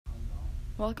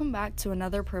Welcome back to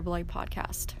another Perbolite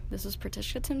podcast. This is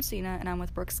Pratisha Timsina, and I'm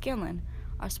with Brooke Scanlon.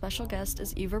 Our special guest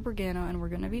is Eva Bergano, and we're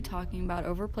going to be talking about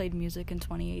overplayed music in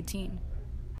 2018.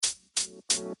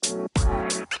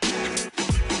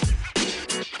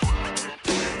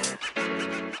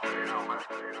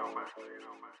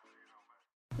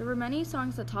 There were many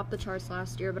songs that topped the charts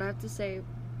last year, but I have to say,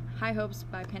 High Hopes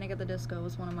by Panic at the Disco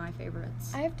was one of my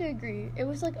favorites. I have to agree. It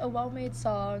was like a well-made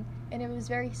song, and it was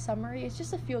very summery. It's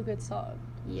just a feel-good song.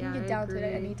 You can get down to it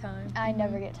at any time. I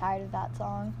never get tired of that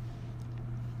song.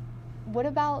 What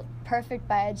about Perfect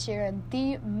by Ed Sheeran,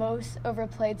 the most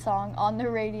overplayed song on the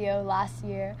radio last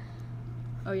year?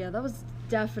 Oh yeah, that was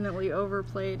definitely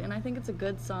overplayed, and I think it's a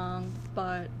good song,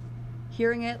 but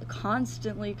hearing it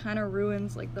constantly kind of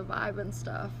ruins like the vibe and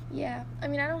stuff. Yeah, I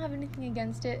mean, I don't have anything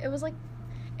against it. It was like,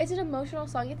 it's an emotional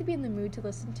song. You have to be in the mood to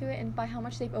listen to it, and by how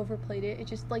much they've overplayed it, it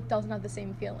just like doesn't have the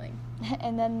same feeling.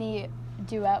 And then the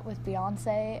duet with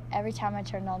Beyonce, every time I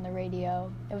turned on the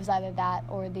radio, it was either that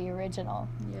or the original.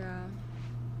 Yeah.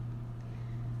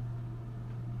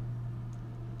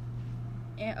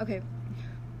 And, okay,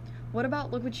 what about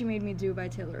Look What You Made Me Do by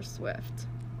Taylor Swift?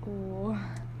 Ooh.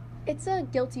 It's a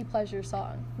guilty pleasure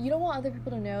song. You don't want other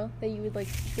people to know that you would like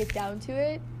get down to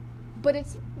it, but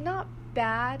it's not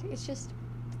bad. It's just,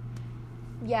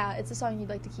 yeah, it's a song you'd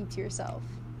like to keep to yourself.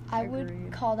 I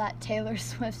would call that Taylor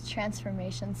Swift's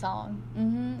transformation song.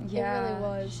 Yeah, it really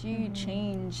was. She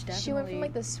changed, definitely. She went from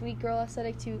like the sweet girl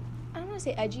aesthetic to, I don't want to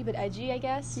say edgy, but edgy, I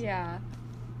guess. Yeah.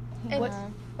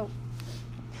 And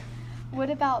What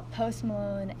about Post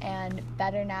Malone and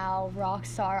Better Now,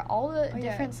 Rockstar, all the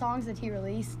different songs that he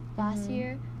released last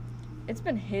year? It's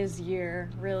been his year,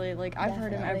 really. Like, I've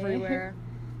heard him Definitely. everywhere.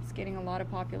 It's getting a lot of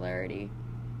popularity.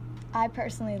 I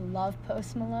personally love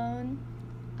Post Malone.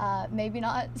 Maybe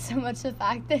not so much the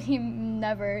fact that he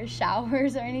never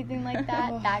showers or anything like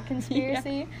that, that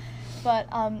conspiracy, but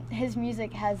his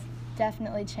music has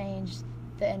definitely changed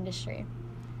the industry.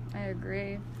 I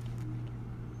agree.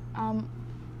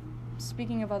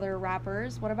 Speaking of other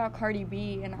rappers, what about Cardi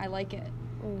B and I Like It?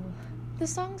 Ooh. The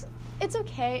songs, it's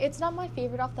okay. It's not my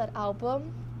favorite off that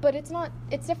album, but it's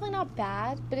definitely not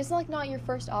bad, but it's like not your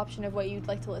first option of what you'd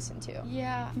like to listen to.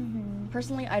 Yeah.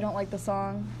 Personally, I don't like the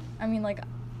song. I mean, like,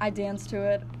 I dance to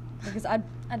it because I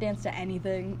dance to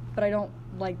anything, but I don't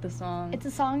like the song. It's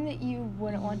a song that you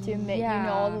wouldn't want to admit you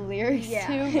know all the lyrics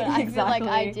to, but I feel like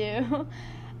I do.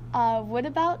 What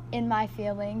about In My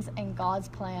Feelings and God's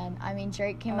Plan? I mean,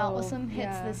 Drake came out with some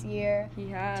hits this year. He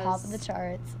has. Top of the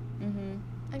charts.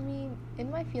 I mean,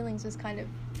 In My Feelings was kind of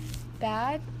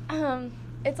bad.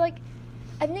 It's like,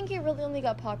 I think it really only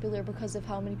got popular because of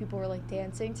how many people were like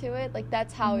dancing to it. Like,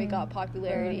 that's how it got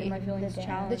popularity. In My Feelings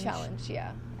challenge. The challenge,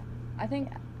 yeah. I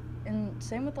think, and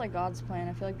same with like God's Plan,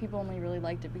 I feel like people only really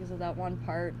liked it because of that one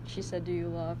part. She said, "Do you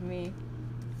love me?"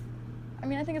 I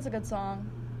mean, I think it's a good song.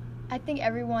 I think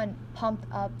everyone pumped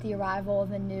up the arrival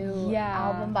of a new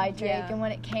album by Drake, and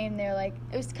when it came, they're like,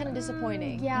 it was kind of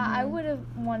disappointing. I would have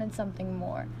wanted something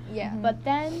more. Yeah. But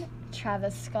then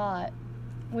Travis Scott,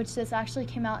 which this actually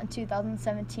came out in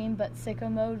 2017, but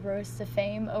Sicko Mode rose to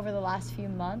fame over the last few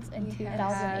months in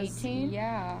 2018.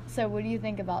 Yeah. So what do you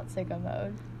think about Sicko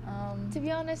Mode? To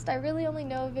be honest, I really only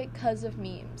know of it because of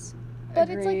memes. But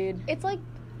Agreed. it's like,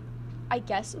 I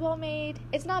guess well made.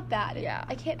 It's not bad. Yeah.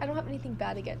 I don't have anything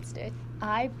bad against it.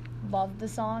 I love the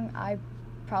song. I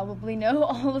probably know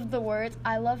all of the words.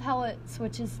 I love how it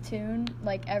switches tune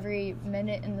like every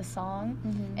minute in the song,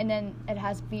 and then it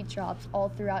has beat drops all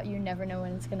throughout. You never know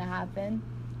when it's gonna happen.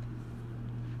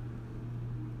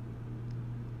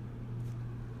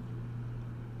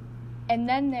 And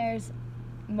then there's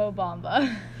Mo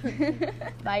Bamba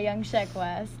by Young Sheck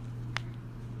West.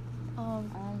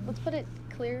 Let's put it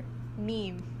clear.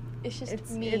 Meme. It's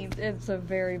just meme. It's a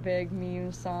very big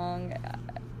meme song.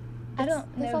 I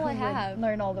don't know that's all if I we have. would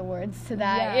learn all the words to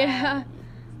that. Yeah.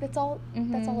 That's all.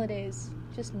 That's all it is.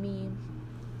 Just meme.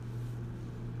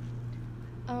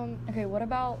 Okay, what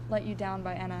about Let You Down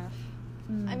by NF?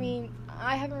 I mean,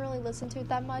 I haven't really listened to it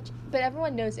that much, but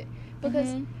everyone knows it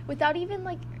because without even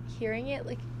like hearing it,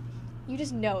 like you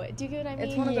just know it. Do you get what I mean?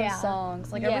 It's one of those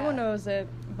songs. Like everyone knows it,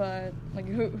 but like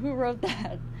who wrote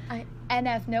that?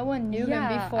 NF, no one knew him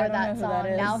before that song.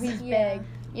 That now he's big.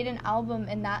 He had an album,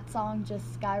 and that song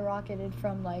just skyrocketed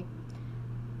from like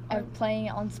playing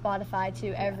it on Spotify to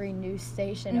every news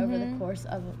station over the course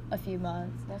of a few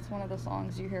months. That's one of the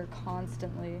songs you hear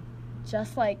constantly.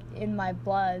 Just like In My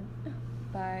Blood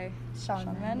by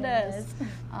Shawn Mendes.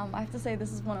 I have to say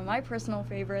this is one of my personal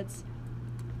favorites,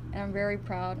 and I'm very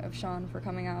proud of Shawn for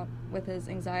coming out with his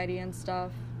anxiety and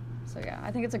stuff, So yeah,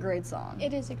 I think it's a great song.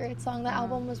 It is a great song. The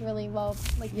album was really well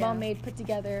made, put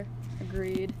together.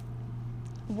 Agreed.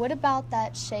 What about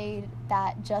that shade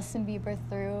that Justin Bieber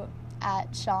threw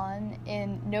at Sean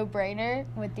in No Brainer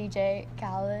with DJ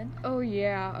Khaled? Oh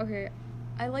yeah, okay.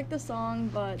 I like the song,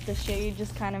 but the shade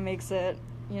just kind of makes it,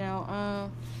 It's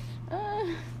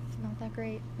not that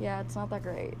great. yeah, it's not that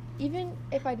great. Even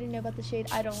if I didn't know about the shade,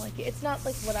 I don't like it. It's not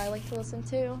like what I like to listen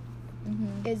to.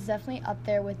 It's definitely up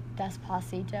there with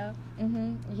Despacito.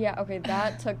 Yeah, okay,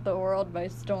 that took the world by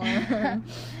storm.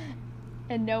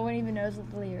 And no one even knows what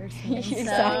the lyrics mean. Exactly.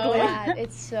 So bad.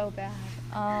 It's so bad.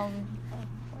 Oh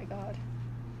My God.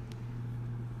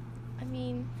 I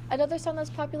mean, another song that's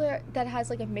popular that has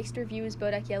like a mixed review is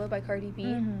Bodak Yellow by Cardi B.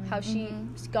 How she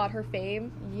got her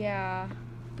fame. yeah.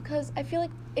 Because I feel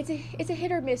like it's a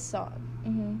hit or miss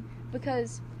song.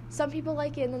 Because some people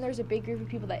like it and then there's a big group of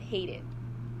people that hate it.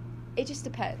 It just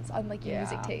depends on like your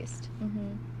music taste.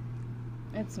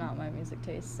 It's not my music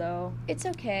taste, so It's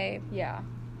okay. yeah.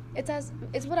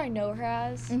 It's what I know her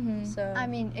as. So I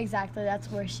mean, exactly.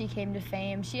 That's where she came to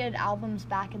fame. She had albums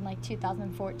back in like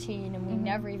 2014, and we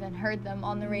never even heard them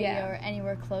on the radio or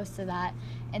anywhere close to that.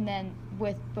 And then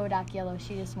with Bodak Yellow,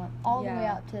 she just went all the way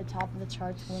up to the top of the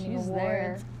charts, winning She's awards.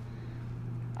 there.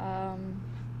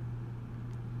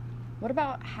 What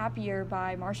about Happier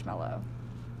by Marshmello?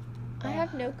 I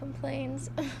have no complaints.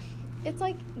 It's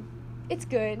like, it's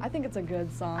good. I think it's a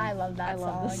good song. I love that I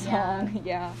love the song, song.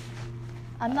 Yeah.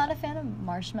 I'm not a fan of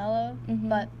Marshmello,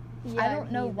 but Yeah, I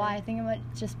don't know me why. either. I think it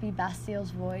might just be Bastille's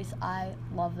voice. I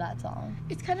love that song.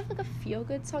 It's kind of like a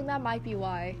feel-good song. That might be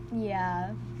why.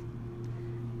 Yeah.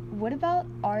 What about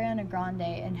Ariana Grande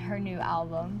and her new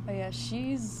album? Oh yeah,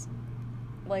 she's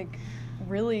like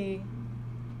really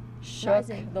shook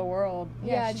Rising. the world.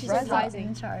 Yeah, she's rising.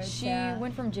 In charge, She yeah.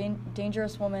 went from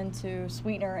Dangerous Woman to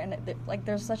Sweetener, and like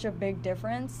there's such a big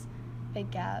difference. Big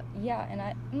gap. Yeah, and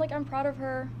I'm proud of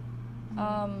her.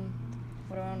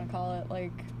 What do I want to call it?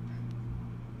 Like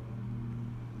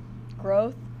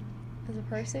growth. As a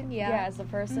person, Yeah, as a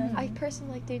person. I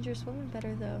personally like Dangerous Woman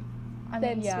better though. I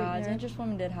than mean, yeah, Sweetener. Dangerous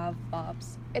Woman did have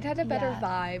bops. It had a better Yeah.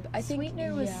 vibe. I think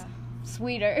Sweetener was yeah.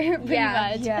 sweeter, pretty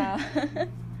Yeah, much. Yeah.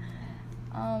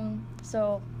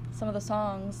 So some of the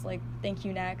songs like Thank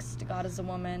You Next, God Is a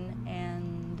Woman,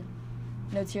 and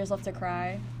No Tears Left to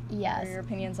Cry. Yes. What are your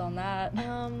opinions on that?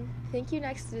 Thank You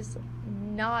Next is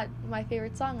not my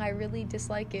favorite song. I really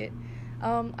dislike it.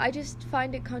 I just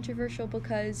find it controversial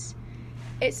because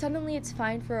it's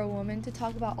fine for a woman to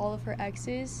talk about all of her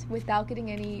exes without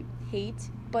getting any hate,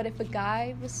 but if a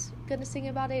guy was gonna sing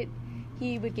about it,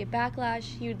 he would get backlash,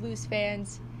 he would lose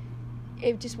fans.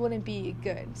 It just wouldn't be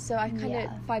good. So I kind of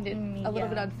Yeah. find it a little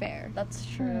bit unfair. That's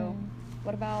true.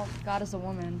 What about God Is a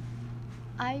Woman?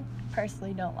 I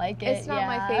personally don't like it. It's not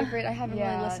my favorite. I haven't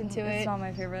really listened to It's it. not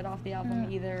my favorite off the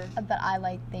album either. But I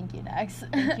like Thank You Next.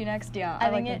 Thank You Next, yeah. I I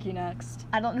like think Thank You Next.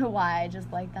 I don't know why, I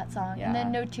just like that song. Yeah. And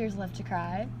then No Tears Left to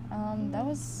Cry. That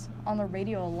was on the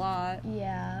radio a lot.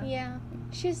 Yeah. Yeah,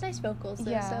 she has nice vocals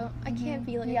though, Yeah. so I can't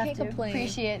be like You I have can't to complain.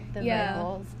 appreciate the Yeah.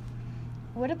 vocals.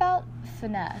 What about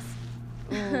Finesse?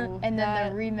 Ooh, And then that-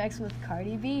 the remix with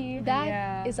Cardi B.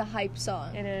 That is Yeah. a hype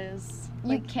song. It is.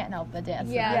 You can't help but dance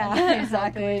to Yeah. that. Yeah, can't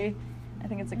exactly. I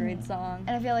think it's a great song.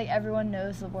 And I feel like everyone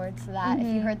knows the words to that. If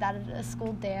you heard that at a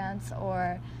school dance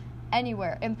or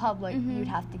anywhere in public, you'd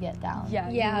have to get down. Yeah,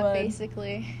 you Yeah, would.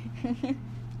 basically.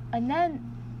 And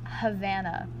then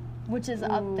Havana, which is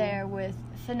up Ooh. there with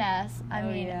Finesse. I Oh,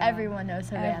 mean, yeah. everyone knows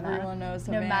Havana. Everyone knows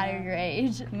No matter Havana. your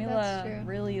age. That's Camila true.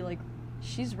 really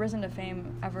she's risen to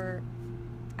fame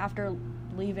after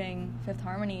leaving Fifth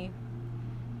Harmony.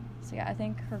 So yeah, I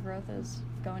think her growth is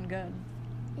going good.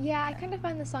 Yeah, I kind of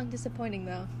find the song disappointing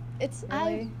though. It's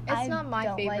I not my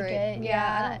don't favorite. like it.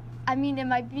 Yeah, I mean, it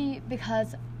might be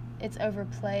because it's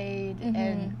overplayed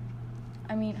and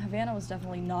I mean, Havana was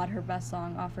definitely not her best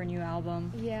song off her new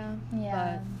album. yeah.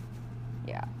 yeah.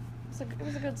 Yeah, it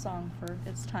was a good song for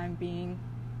its time being.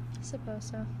 I suppose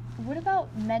so. What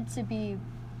about Meant to Be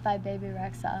by Baby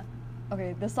Rexha?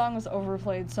 Okay, this song was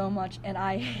overplayed so much, and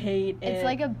I hate it. It's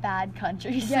like a bad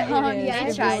country Yeah, it song. is. Yeah, They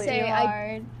it try really too is.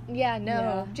 hard. Yeah, no,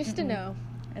 Yeah. just a no.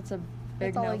 It's a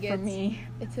big That's all no it for gets. me.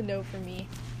 It's a no for me.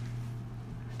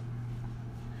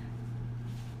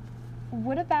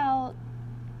 What about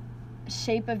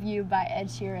Shape of You by Ed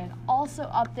Sheeran? Also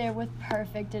up there with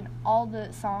Perfect and all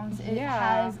the songs. It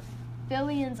Yeah. has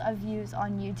billions of views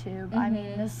on YouTube. I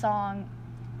mean, this song,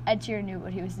 Ed Sheeran knew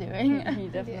what he was doing. He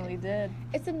definitely did.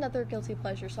 It's another guilty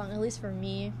pleasure song, at least for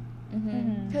me.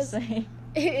 Mm-hmm. 'Cause Same.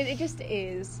 It just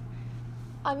is.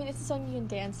 I mean, it's a song you can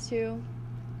dance to.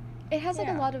 It has like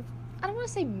a Yeah. lot of I don't want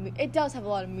to say it does have a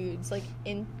lot of moods like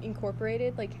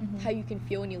incorporated, like how you can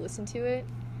feel when you listen to it.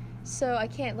 So I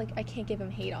can't give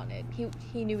him hate on it.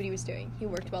 He knew what he was doing. He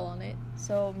worked well on it.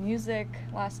 So music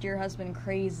last year has been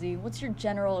crazy. What's your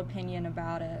general opinion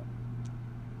about it?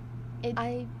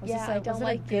 I don't was it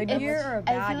like a good it. year or a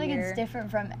bad year? I feel like it's different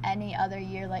from any other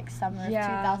year, like summer of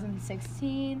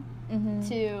 2016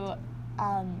 to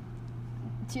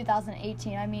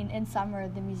 2018. I mean, in summer,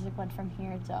 the music went from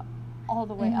here to all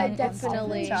the way up. It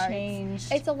definitely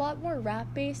changed. It's a lot more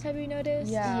rap based. Have you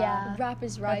noticed? Yeah. Rap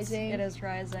is rising. It is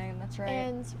rising. That's right.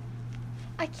 And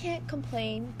I can't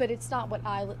complain, but it's not what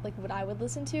I would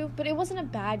listen to. But it wasn't a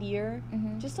bad year.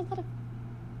 Just a lot of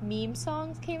meme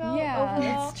songs came out. Yeah, overall.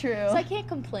 that's true. So I can't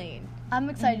complain. I'm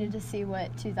excited to see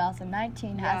what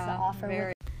 2019 has to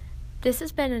offer. This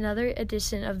has been another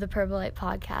edition of the Purple Light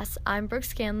Podcast. I'm Brooke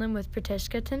Scanlon with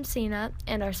Pratishka Timsina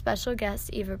and our special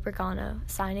guest, Eva Brigano,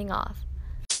 signing off.